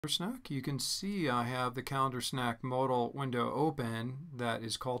Snack. You can see I have the Calendar Snack modal window open that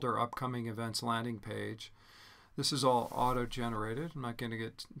is called our upcoming events landing page. This is all auto-generated. I'm not going to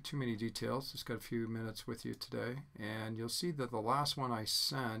get too many details. Just got a few minutes with you today. And you'll see that the last one I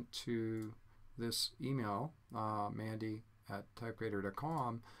sent to this email,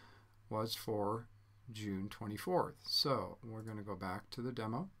 mandy@typegrader.com, was for June 24th. So we're going to go back to the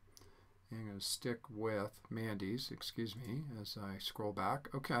demo. I'm going to stick with Mandy's, as I scroll back.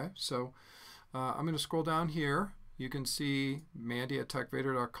 Okay, so I'm going to scroll down here. You can see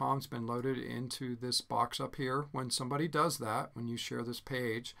Mandy@typegrader.com has been loaded into this box up here. When somebody does that, when you share this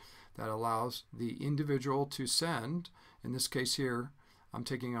page, that allows the individual to send, in this case here, I'm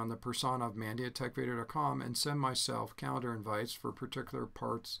taking on the persona of Mandy@typegrader.com and send myself calendar invites for particular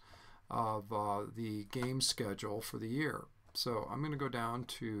parts of the game schedule for the year. So I'm going to go down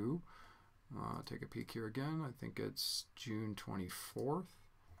to take a peek here again. I think it's June 24th.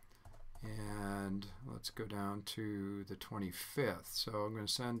 And let's go down to the 25th. So I'm going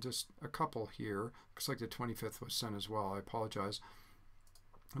to send just a couple here. Looks like the 25th was sent as well. I apologize.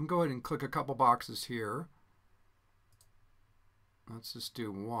 I'm going to go ahead and click a couple boxes here. Let's just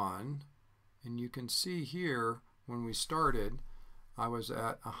do one. And you can see here when we started, I was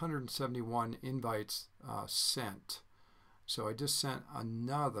at 171 invites sent. So I just sent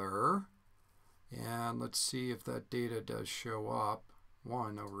another. And let's see if that data does show up.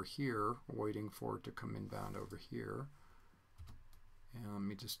 One over here, waiting for it to come inbound over here. And let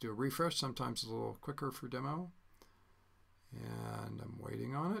me just do a refresh. Sometimes it's a little quicker for demo. And I'm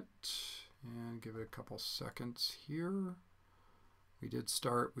waiting on it. And give it a couple seconds here. We did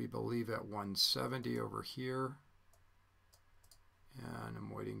start, we believe, at 170 over here. And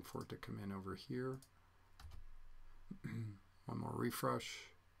I'm waiting for it to come in over here. One more refresh.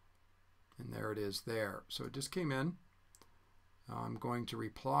 And there it is there. So it just came in. I'm going to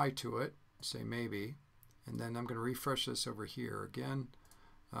reply to it, say maybe, and then I'm going to refresh this over here. Again,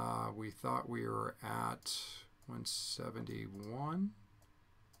 we thought we were at 171,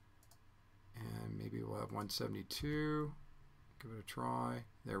 and maybe we'll have 172. Give it a try.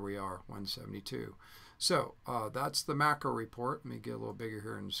 There we are, 172. So that's the macro report. Let me get a little bigger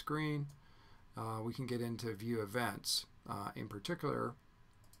here on the screen. We can get into view events. In particular,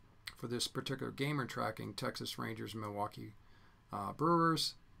 for this particular gamer tracking, Texas Rangers, Milwaukee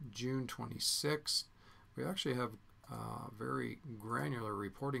Brewers, June 26th. We actually have a very granular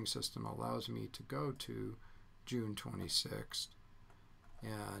reporting system allows me to go to June 26th.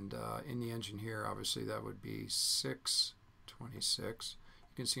 And in the engine here, obviously that would be 6/26.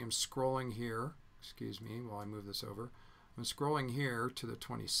 You can see I'm scrolling here. Excuse me while I move this over. I'm scrolling here to the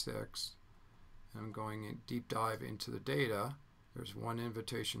 26th. And I'm going in deep dive into the data. There's one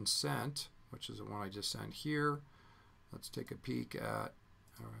invitation sent, which is the one I just sent here. Let's take a peek at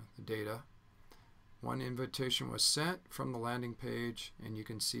the data. One invitation was sent from the landing page, and you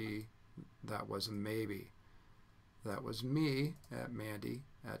can see that was a maybe. That was me at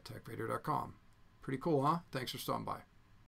Mandy@typegrader.com. Pretty cool, huh? Thanks for stopping by.